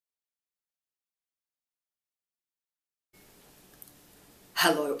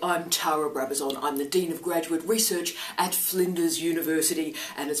Hello, I'm Tara Brabazon. I'm the Dean of Graduate Research at Flinders University,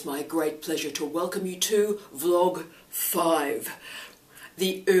 and it's my great pleasure to welcome you to Vlog 5,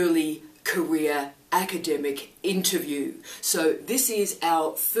 the Early Career Academic Interview. So this is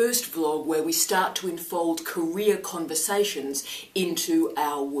our first vlog where we start to unfold career conversations into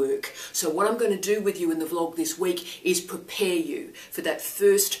our work. So what I'm going to do with you in the vlog this week is prepare you for that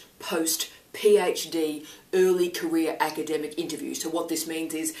first post-PhD early career academic interview. So what this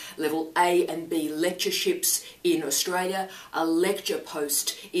means is level A and B lectureships in Australia, a lecture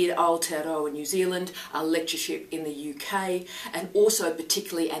post in Aotearoa, New Zealand, a lectureship in the UK, and also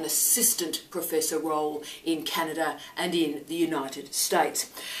particularly an assistant professor role in Canada and in the United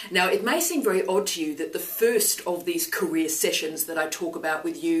States. Now, it may seem very odd to you that the first of these career sessions that I talk about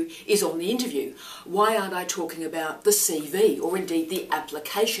with you is on the interview. Why aren't I talking about the CV or indeed the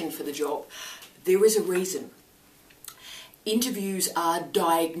application for the job? There is a reason. Interviews are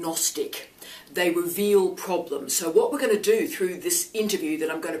diagnostic. They reveal problems. So what we're going to do through this interview that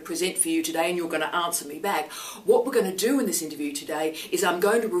I'm going to present for you today, and you're going to answer me back, what we're going to do in this interview today is I'm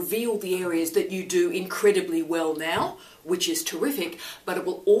going to reveal the areas that you do incredibly well now, which is terrific, but it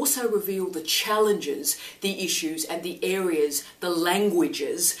will also reveal the challenges, the issues, and the areas, the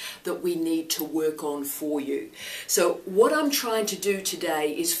languages that we need to work on for you. So what I'm trying to do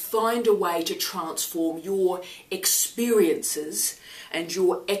today is find a way to transform your experiences and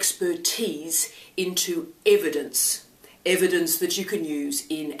your expertise into evidence that you can use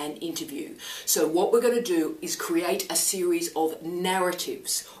in an interview. So what we're going to do is create a series of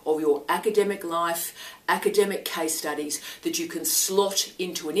narratives of your academic life, academic case studies that you can slot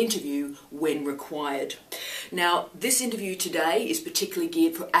into an interview when required. Now, this interview today is particularly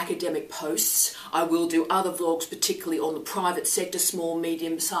geared for academic posts. I will do other vlogs, particularly on the private sector, small,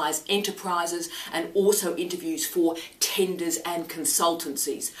 medium-sized enterprises, and also interviews for tenders and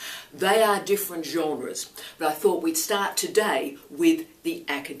consultancies. They are different genres, but I thought we'd start today with the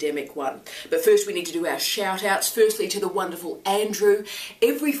academic one. But first we need to do our shout outs. Firstly to the wonderful Andrew.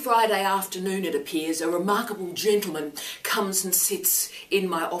 Every Friday afternoon, it appears, a remarkable gentleman comes and sits in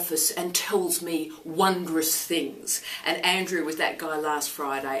my office and tells me wondrous things. And Andrew was that guy last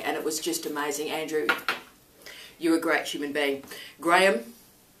Friday, and it was just amazing. Andrew, you're a great human being. Graham,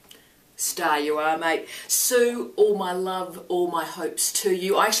 star you are, mate. Sue, all my love, all my hopes to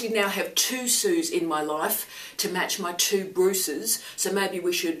you. I actually now have two Sues in my life to match my two Bruces, so maybe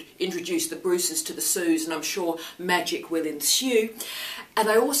we should introduce the Bruces to the Sues, and I'm sure magic will ensue. And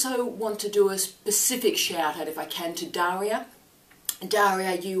I also want to do a specific shout out, if I can, to Daria.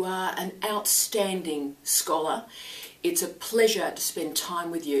 Daria, you are an outstanding scholar. It's a pleasure to spend time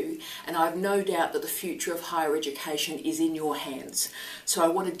with you, and I have no doubt that the future of higher education is in your hands. So I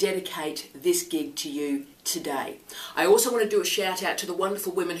want to dedicate this gig to you today. I also want to do a shout out to the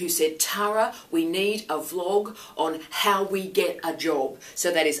wonderful women who said, Tara, we need a vlog on how we get a job.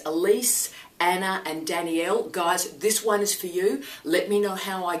 So that is Elise, Anna and Danielle. Guys, this one is for you. Let me know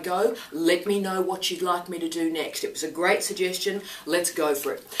how I go. Let me know what you'd like me to do next. It was a great suggestion. Let's go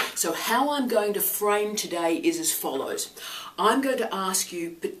for it. So how I'm going to frame today is as follows. I'm going to ask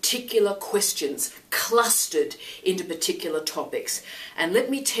you particular questions clustered into particular topics. And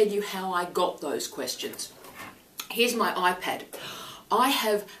let me tell you how I got those questions. Here's my iPad. I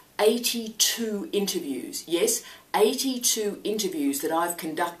have 82 interviews. Yes, 82 interviews that I've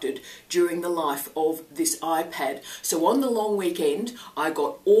conducted during the life of this iPad. So on the long weekend, I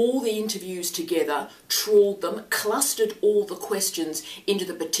got all the interviews together, trawled them, clustered all the questions into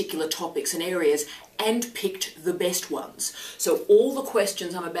the particular topics and areas, and picked the best ones. So all the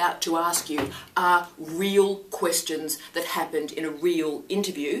questions I'm about to ask you are real questions that happened in a real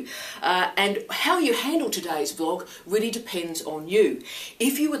interview. And how you handle today's vlog really depends on you.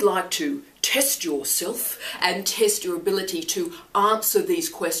 If you would like to test yourself and test your ability to answer these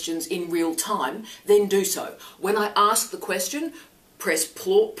questions in real time, then do so. When I ask the question, press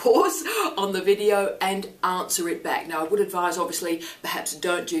pause on the video and answer it back. Now, I would advise, obviously, perhaps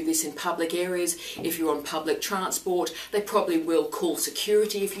don't do this in public areas. If you're on public transport, they probably will call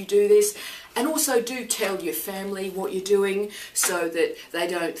security if you do this. And also do tell your family what you're doing so that they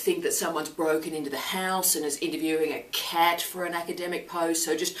don't think that someone's broken into the house and is interviewing a cat for an academic post.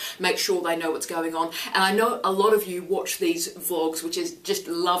 So just make sure they know what's going on. And I know a lot of you watch these vlogs, which is just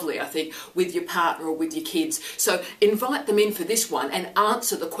lovely, I think, with your partner or with your kids. So invite them in for this one and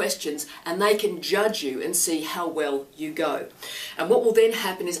answer the questions, and they can judge you and see how well you go. And what will then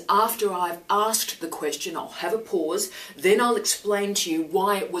happen is, after I've asked the question, I'll have a pause, then I'll explain to you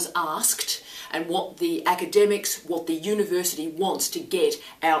why it was asked, and what the academics, what the university wants to get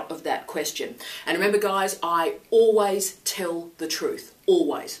out of that question. And remember guys, I always tell the truth,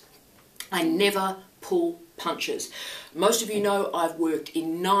 always. I never pull punches. Most of you know I've worked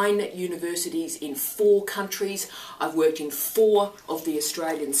in 9 universities in 4 countries. I've worked in 4 of the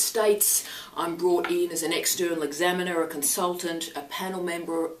Australian states. I'm brought in as an external examiner, a consultant, a panel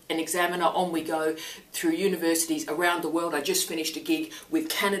member, an examiner. On we go through universities around the world. I just finished a gig with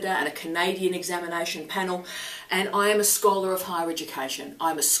Canada and a Canadian examination panel. And I am a scholar of higher education.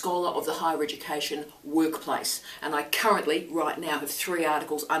 I'm a scholar of the higher education workplace. And I currently, right now, have 3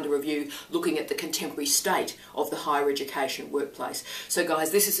 articles under review looking at the contemporary state of the higher education workplace. So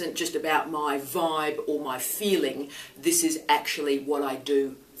guys, this isn't just about my vibe or my feeling. This is actually what I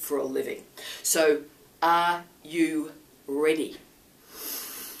do for a living. So, are you ready?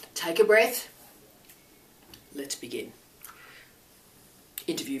 Take a breath. Let's begin.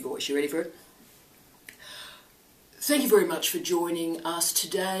 Interview voice, you ready for it? Thank you very much for joining us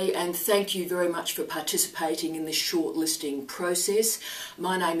today, and thank you very much for participating in this shortlisting process.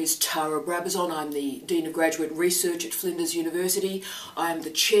 My name is Tara Brabazon. I'm the Dean of Graduate Research at Flinders University. I am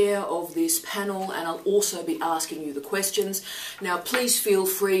the chair of this panel, and I'll also be asking you the questions. Now, please feel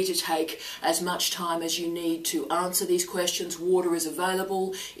free to take as much time as you need to answer these questions. Water is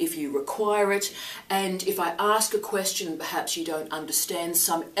available if you require it, and if I ask a question, perhaps you don't understand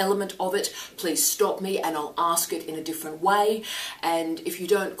some element of it, please stop me and I'll ask it in a different way. And if you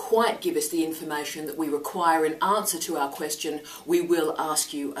don't quite give us the information that we require in answer to our question, we will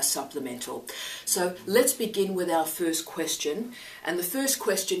ask you a supplemental. So let's begin with our first question. And the first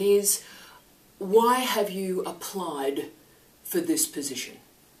question is, why have you applied for this position?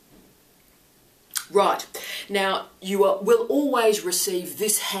 Right, now you will always receive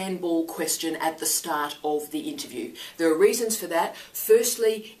this handball question at the start of the interview. There are reasons for that.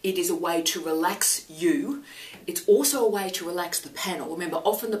 Firstly, it is a way to relax you. It's also a way to relax the panel. Remember,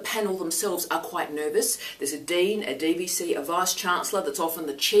 often the panel themselves are quite nervous. There's a dean, a DVC, a vice-chancellor that's often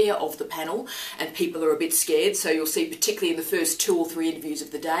the chair of the panel, and people are a bit scared. So you'll see, particularly in the first 2 or 3 interviews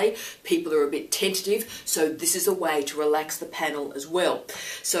of the day, people are a bit tentative. So this is a way to relax the panel as well.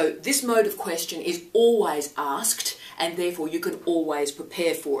 So this mode of question is always asked, and therefore you can always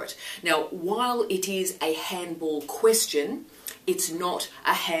prepare for it. Now, while it is a handball question, it's not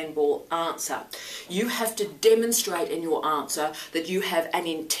a handball answer. You have to demonstrate in your answer that you have an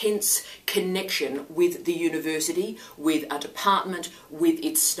intense connection with the university, with a department, with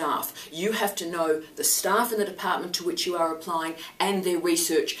its staff. You have to know the staff in the department to which you are applying and their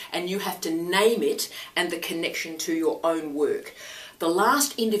research, and you have to name it and the connection to your own work. The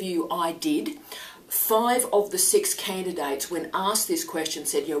last interview I did, 5 of the 6 candidates, when asked this question,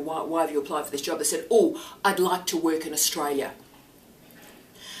 said, you know, why have you applied for this job? They said, oh, I'd like to work in Australia.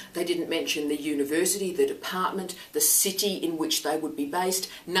 They didn't mention the university, the department, the city in which they would be based,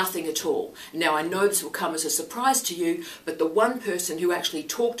 nothing at all. Now, I know this will come as a surprise to you, but the one person who actually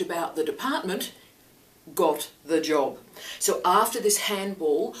talked about the department got the job. So after this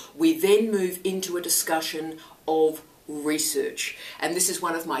handball, we then move into a discussion of research. And this is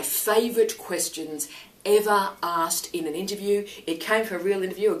one of my favourite questions ever asked in an interview. It came from a real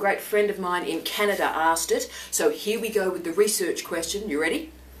interview. A great friend of mine in Canada asked it. So here we go with the research question. You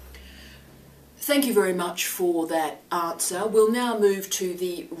ready? Thank you very much for that answer. We'll now move to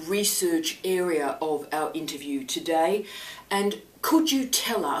the research area of our interview today. And could you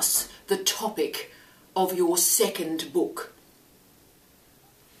tell us the topic of your second book?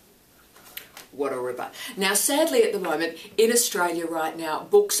 What a ripper. Now, sadly at the moment, in Australia right now,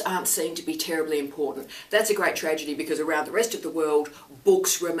 books aren't seen to be terribly important. That's a great tragedy, because around the rest of the world,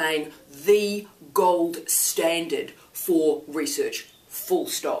 books remain the gold standard for research. Full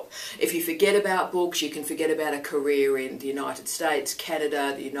stop. If you forget about books, you can forget about a career in the United States,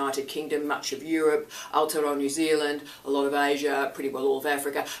 Canada, the United Kingdom, much of Europe, Aotearoa, New Zealand, a lot of Asia, pretty well all of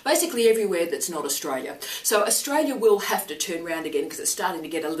Africa, basically everywhere that's not Australia. So Australia will have to turn around again, because it's starting to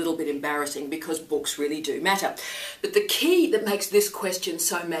get a little bit embarrassing, because books really do matter. But the key that makes this question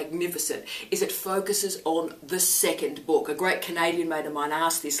so magnificent is it focuses on the second book. A great Canadian mate of mine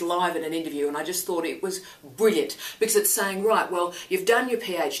asked this live in an interview, and I just thought it was brilliant, because it's saying, right, well, you've done your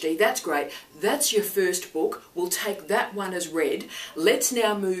PhD, that's great, that's your first book, we'll take that one as read. Let's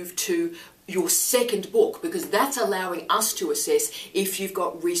now move to your second book, because that's allowing us to assess if you've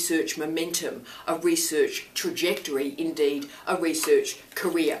got research momentum, a research trajectory, indeed a research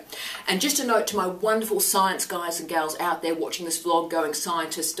career. And just a note to my wonderful science guys and gals out there watching this vlog going,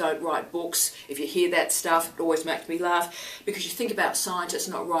 scientists don't write books. If you hear that stuff, it always makes me laugh, because you think about scientists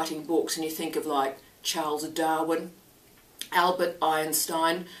not writing books and you think of like Charles Darwin, Albert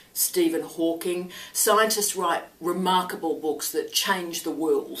Einstein, Stephen Hawking. Scientists write remarkable books that change the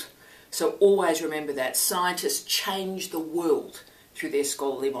world. So always remember that. Scientists change the world through their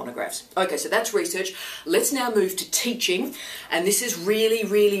scholarly monographs. Okay, so that's research. Let's now move to teaching. And this is really,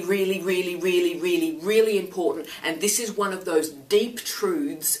 really, really, really, really, really, really important. And this is one of those deep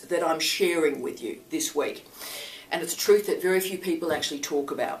truths that I'm sharing with you this week. And it's a truth that very few people actually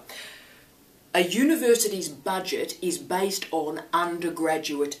talk about. A university's budget is based on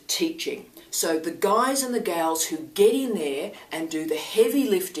undergraduate teaching. So the guys and the gals who get in there and do the heavy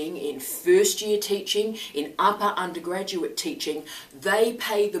lifting in first year teaching, in upper undergraduate teaching, they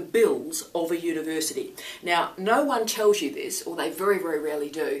pay the bills of a university. Now, no one tells you this, or they very, very rarely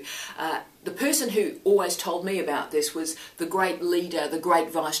do. The person who always told me about this was the great leader, the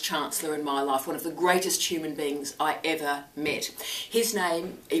great Vice-Chancellor in my life, one of the greatest human beings I ever met. His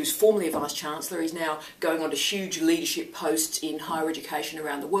name, he was formerly a Vice-Chancellor, he's now going on to huge leadership posts in higher education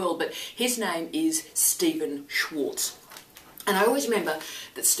around the world, but his name is Stephen Schwartz. And I always remember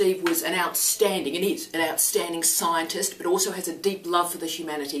that Steve was an outstanding, and is an outstanding scientist, but also has a deep love for the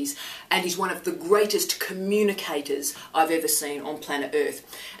humanities, and he's one of the greatest communicators I've ever seen on planet Earth.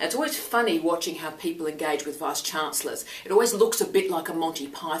 And it's always funny watching how people engage with Vice-Chancellors. It always looks a bit like a Monty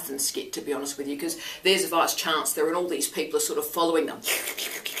Python skit, to be honest with you, because there's a Vice-Chancellor and all these people are sort of following them.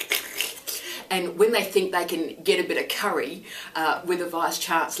 And when they think they can get a bit of curry with a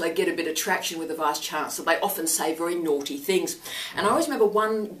Vice-Chancellor, get a bit of traction with a Vice-Chancellor, they often say very naughty things. And I always remember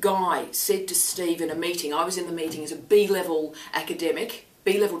one guy said to Steve in a meeting, I was in the meeting as a B-level academic,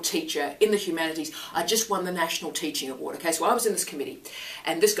 B-level teacher in the humanities. I just won the National Teaching Award. Okay, so I was in this committee,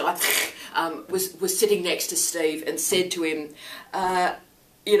 and this guy was sitting next to Steve and said to him,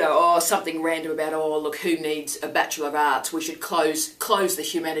 you know, something random about, oh, look, who needs a Bachelor of Arts? We should close the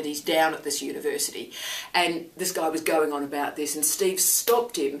humanities down at this university. And this guy was going on about this, and Steve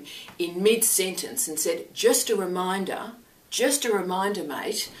stopped him in mid-sentence and said, just a reminder,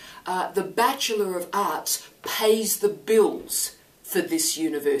 mate, the Bachelor of Arts pays the bills for this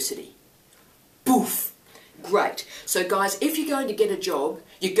university. Boof! Great. So guys, if you're going to get a job,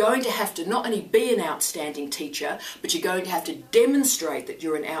 you're going to have to not only be an outstanding teacher, but you're going to have to demonstrate that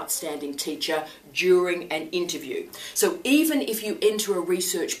you're an outstanding teacher during an interview. So even if you enter a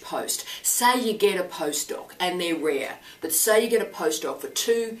research post, say you get a postdoc, and they're rare, but say you get a postdoc for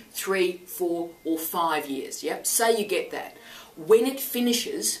 2, 3, 4 or 5 years, yep, say you get that. When it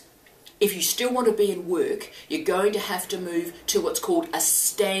finishes, if you still want to be in work, you're going to have to move to what's called a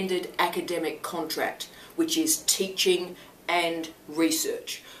standard academic contract, which is teaching and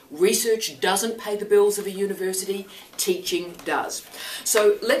research. Research doesn't pay the bills of a university, teaching does.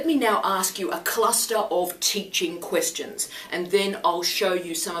 So let me now ask you a cluster of teaching questions, and then I'll show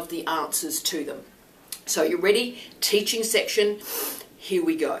you some of the answers to them. So you ready? Teaching section, here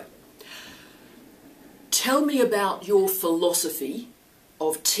we go. Tell me about your philosophy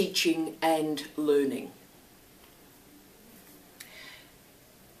of teaching and learning.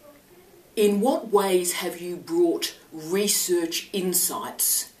 In what ways have you brought research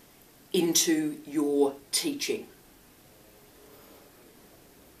insights into your teaching?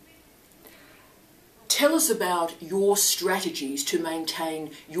 Tell us about your strategies to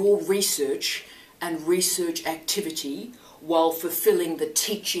maintain your research and research activity while fulfilling the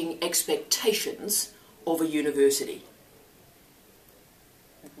teaching expectations of a university.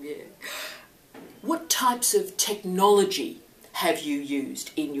 Yeah. What types of technology have you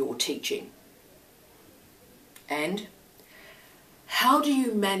used in your teaching? And how do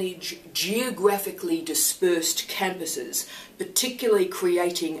you manage geographically dispersed campuses, particularly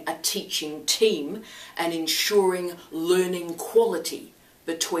creating a teaching team and ensuring learning quality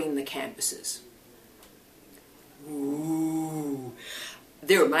between the campuses? Ooh,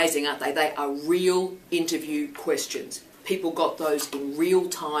 they're amazing, aren't they? They are real interview questions. People got those in real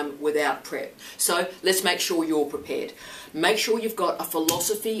time without prep. So let's make sure you're prepared. Make sure you've got a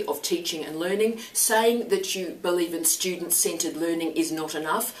philosophy of teaching and learning. Saying that you believe in student-centred learning is not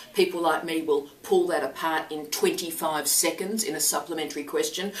enough. People like me will pull that apart in 25 seconds in a supplementary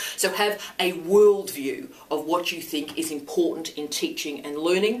question. So have a worldview of what you think is important in teaching and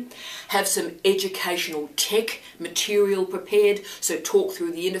learning. Have some educational tech material prepared. So talk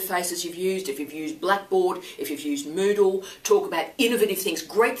through the interfaces you've used. If you've used Blackboard, if you've used Moodle, talk about innovative things,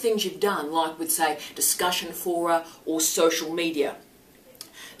 great things you've done, like with, say, discussion fora or social media.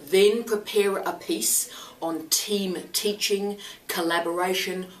 Then prepare a piece on team teaching,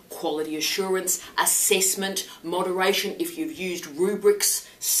 collaboration, quality assurance, assessment, moderation. If you've used rubrics,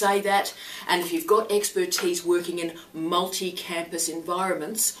 say that. And if you've got expertise working in multi-campus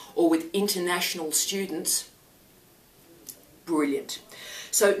environments or with international students, Brilliant.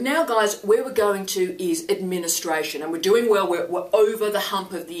 So now, guys, where we're going to is administration, and we're doing well. We're over the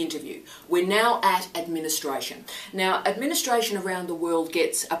hump of the interview. We're now at administration. Now, administration around the world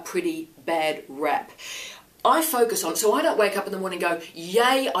gets a pretty bad rap. I focus on, so I don't wake up in the morning and go,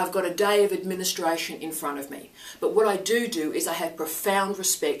 yay, I've got a day of administration in front of me. But what I do is I have profound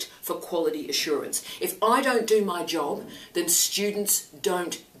respect for quality assurance. If I don't do my job, then students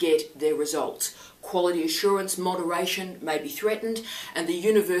don't get their results. Quality assurance moderation may be threatened, and the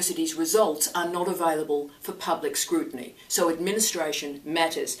university's results are not available for public scrutiny. So administration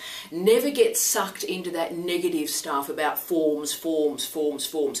matters. Never get sucked into that negative stuff about forms.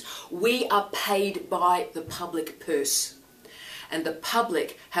 We are paid by the public purse, and the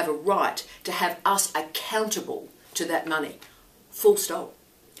public have a right to have us accountable to that money. Full stop.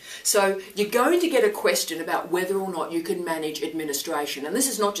 So you're going to get a question about whether or not you can manage administration. And this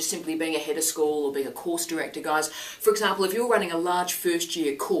is not just simply being a head of school or being a course director, guys. For example, if you're running a large first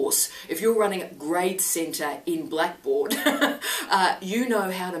year course, if you're running a grade centre in Blackboard, you know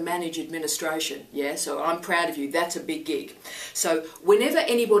how to manage administration. Yeah, so I'm proud of you. That's a big gig. So whenever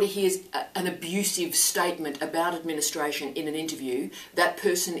anybody hears an abusive statement about administration in an interview, that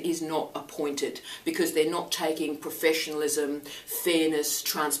person is not appointed because they're not taking professionalism, fairness,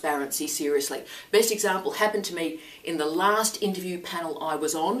 transparency seriously. Best example happened to me in the last interview panel I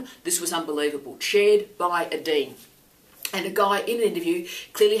was on. This was unbelievable. Chaired by a dean. And a guy in an interview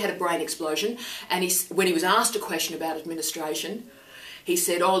clearly had a brain explosion, and when he was asked a question about administration, he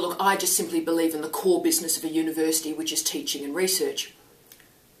said, oh look, I just simply believe in the core business of a university, which is teaching and research.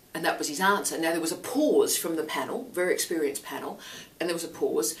 And that was his answer. Now there was a pause from the panel, very experienced panel, and there was a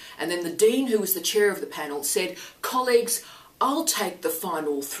pause, and then the dean, who was the chair of the panel, said, colleagues, I'll take the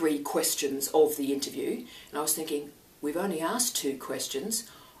final 3 questions of the interview. And I was thinking, we've only asked 2 questions.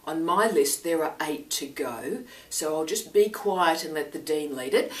 On my list, there are 8 to go. So I'll just be quiet and let the dean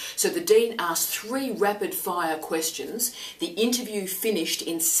lead it. So the dean asked 3 rapid-fire questions. The interview finished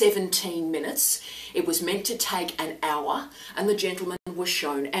in 17 minutes. It was meant to take an hour, and the gentleman was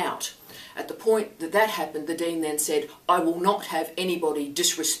shown out. At the point that that happened, the dean then said, I will not have anybody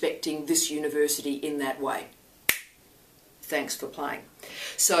disrespecting this university in that way. Thanks for playing.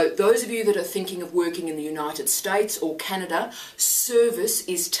 So those of you that are thinking of working in the United States or Canada, service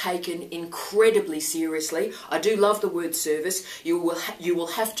is taken incredibly seriously. I do love the word service. You will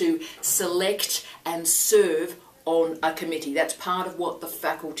have to select and serve on a committee. That's part of what the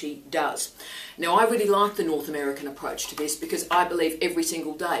faculty does. Now, I really like the North American approach to this because I believe every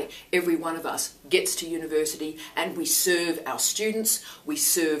single day, every one of us gets to university and we serve our students, we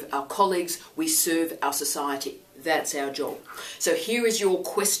serve our colleagues, we serve our society. That's our job. So here is your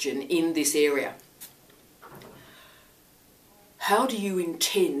question in this area. How do you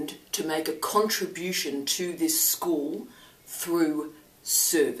intend to make a contribution to this school through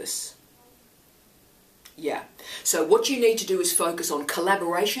service? Yeah. So what you need to do is focus on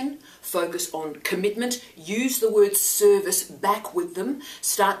collaboration, focus on commitment, use the word service back with them,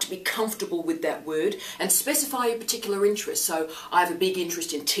 start to be comfortable with that word, and specify your particular interest. So I have a big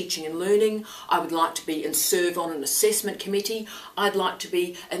interest in teaching and learning. I would like to be and serve on an assessment committee. I'd like to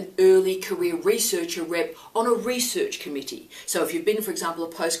be an early career researcher rep on a research committee. So if you've been, for example, a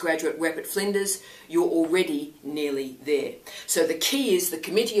postgraduate rep at Flinders, you're already nearly there. So the key is the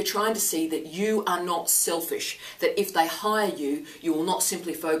committee are trying to see that you are not selfish, that if they hire you, you will not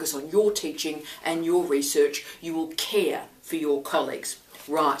simply focus on your teaching and your research, you will care for your colleagues.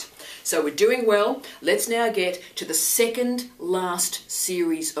 Right, so we're doing well. Let's now get to the second last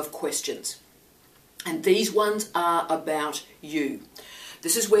series of questions. And these ones are about you.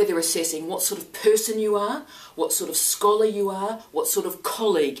 This is where they're assessing what sort of person you are, what sort of scholar you are, what sort of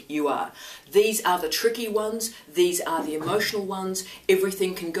colleague you are. These are the tricky ones, these are the emotional ones.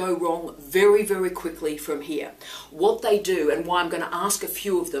 Everything can go wrong very, very quickly from here. What they do, and why I'm going to ask a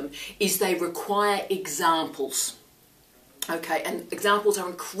few of them, is they require examples. Okay, and examples are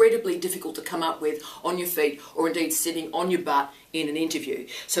incredibly difficult to come up with on your feet or indeed sitting on your butt in an interview.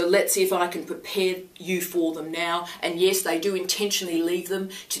 So let's see if I can prepare you for them now. And yes, they do intentionally leave them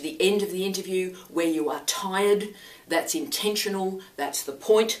to the end of the interview where you are tired. That's intentional, that's the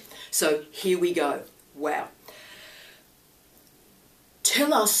point. So here we go. Wow.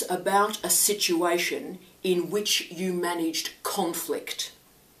 Tell us about a situation in which you managed conflict.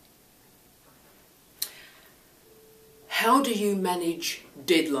 How do you manage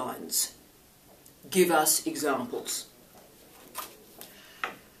deadlines? Give us examples.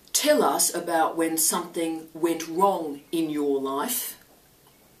 Tell us about when something went wrong in your life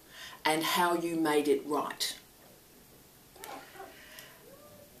and how you made it right.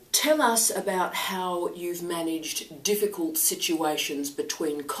 tell us about how you've managed difficult situations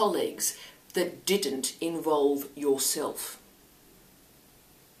between colleagues that didn't involve yourself.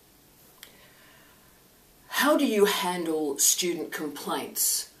 How do you handle student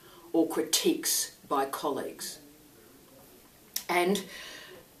complaints or critiques by colleagues? And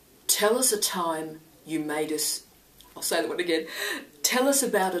tell us a time you made us, I'll say that one again, tell us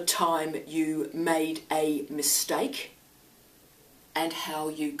about a time you made a mistake and how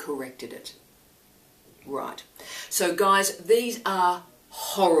you corrected it. Right. So guys, these are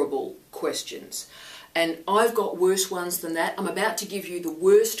horrible questions. And I've got worse ones than that. I'm about to give you the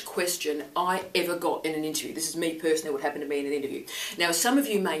worst question I ever got in an interview. This is me personally, what happened to me in an interview. Now, as some of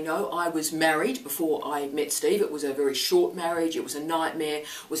you may know, I was married before I met Steve. It was a very short marriage. It was a nightmare.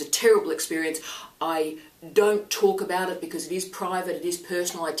 It was a terrible experience. I don't talk about it because it is private, it is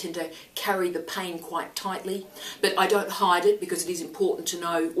personal. I tend to carry the pain quite tightly, but I don't hide it because it is important to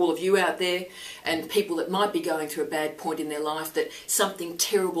know, all of you out there and people that might be going through a bad point in their life, that something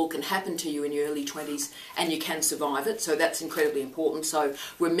terrible can happen to you in your early 20s and you can survive it. So that's incredibly important. So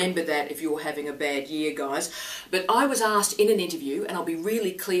remember that if you're having a bad year, guys. But I was asked in an interview, and I'll be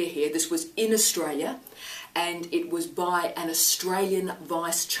really clear here, this was in Australia, and it was by an Australian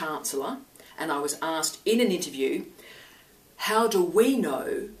Vice-Chancellor. And I was asked in an interview, how do we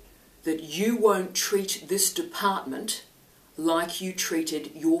know that you won't treat this department like you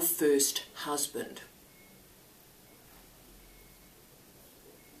treated your first husband?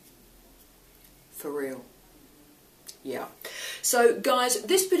 For real. Yeah. So guys,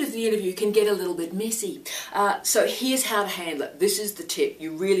 this bit of the interview can get a little bit messy. So here's how to handle it. This is the tip.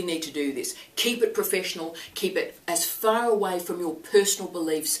 You really need to do this. Keep it professional. Keep it as far away from your personal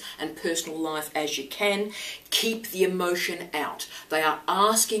beliefs and personal life as you can. Keep the emotion out. They are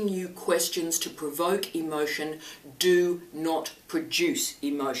asking you questions to provoke emotion. Do not produce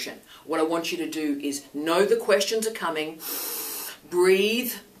emotion. What I want you to do is know the questions are coming.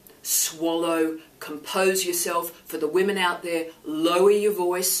 Breathe. Swallow, compose yourself. For the women out there, lower your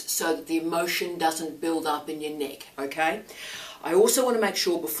voice so that the emotion doesn't build up in your neck, okay? I also want to make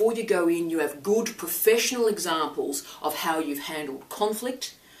sure before you go in you have good professional examples of how you've handled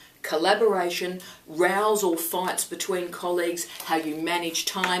conflict, collaboration, rows or fights between colleagues, how you manage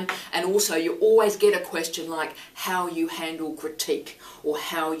time, and also you always get a question like how you handle critique or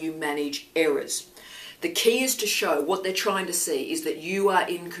how you manage errors. The key is to show what they're trying to see is that you are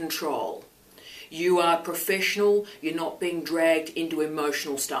in control. You are professional, you're not being dragged into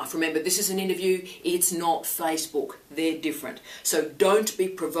emotional stuff. Remember, this is an interview, it's not Facebook. They're different. So don't be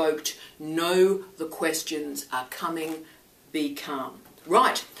provoked. Know the questions are coming. Be calm.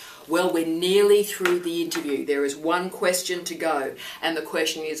 Right. Well, we're nearly through the interview. There is one question to go, and the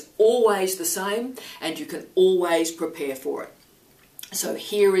question is always the same, and you can always prepare for it. So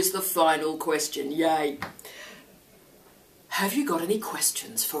here is the final question. Yay. Have you got any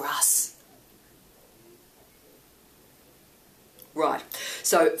questions for us? Right,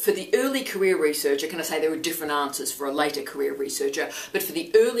 so for the early career researcher, can I say there are different answers for a later career researcher, but for the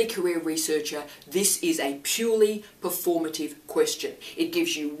early career researcher, this is a purely performative question. It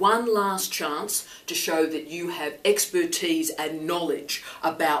gives you one last chance to show that you have expertise and knowledge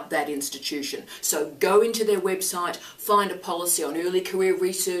about that institution. So go into their website, find a policy on early career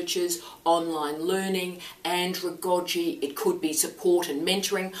researchers, online learning, andragogy, it could be support and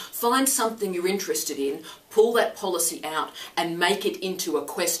mentoring. Find something you're interested in, pull that policy out and make it into a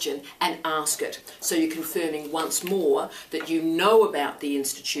question and ask it. So you're confirming once more that you know about the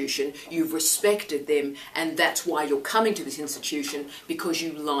institution, you've respected them, and that's why you're coming to this institution, because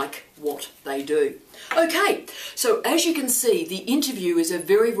you like what they do. Okay, so as you can see, the interview is a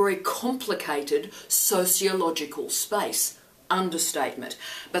very, very complicated sociological space. Understatement,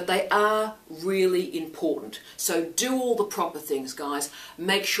 but they are really important. So do all the proper things, guys.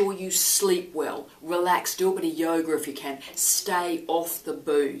 Make sure you sleep well, relax, do a bit of yoga if you can, stay off the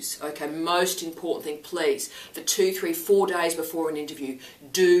booze. Okay, most important thing, please, for 2, 3, 4 days before an interview,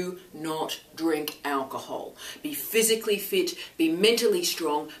 do not drink alcohol. Be physically fit, be mentally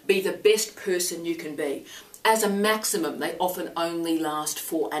strong, be the best person you can be. As a maximum, they often only last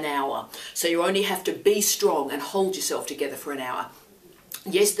for an hour. So you only have to be strong and hold yourself together for an hour.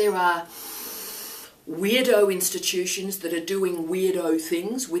 Yes, there are weirdo institutions that are doing weirdo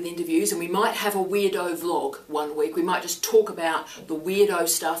things with interviews, and we might have a weirdo vlog one week. We might just talk about the weirdo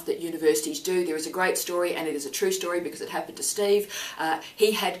stuff that universities do. There is a great story, and it is a true story because it happened to Steve.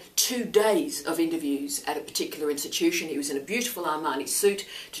 He had 2 days of interviews at a particular institution. He was in a beautiful Armani suit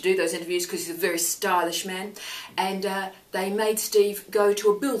to do those interviews because he's a very stylish man, and they made Steve go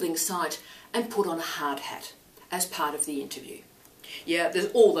to a building site and put on a hard hat as part of the interview. Yeah,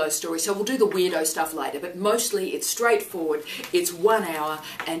 there's all those stories. So we'll do the weirdo stuff later, but mostly it's straightforward. It's 1 hour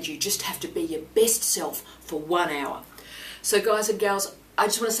and you just have to be your best self for 1 hour. So guys and gals, I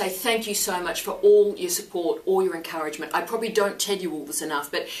just want to say thank you so much for all your support, all your encouragement. I probably don't tell you all this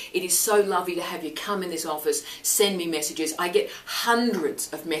enough, but it is so lovely to have you come in this office, send me messages. I get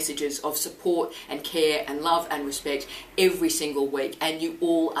hundreds of messages of support and care and love and respect every single week, and you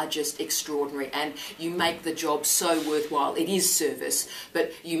all are just extraordinary, and you make the job so worthwhile. It is service,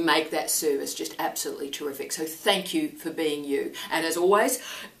 but you make that service just absolutely terrific. So thank you for being you. And as always,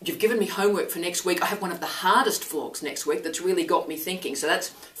 you've given me homework for next week. I have one of the hardest vlogs next week that's really got me thinking. So that's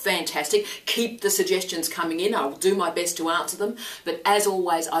fantastic. Keep the suggestions coming in. I'll do my best to answer them. But as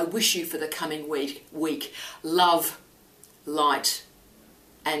always, I wish you for the coming week love, light,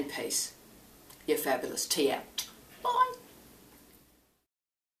 and peace. You're fabulous. Tea out. Bye.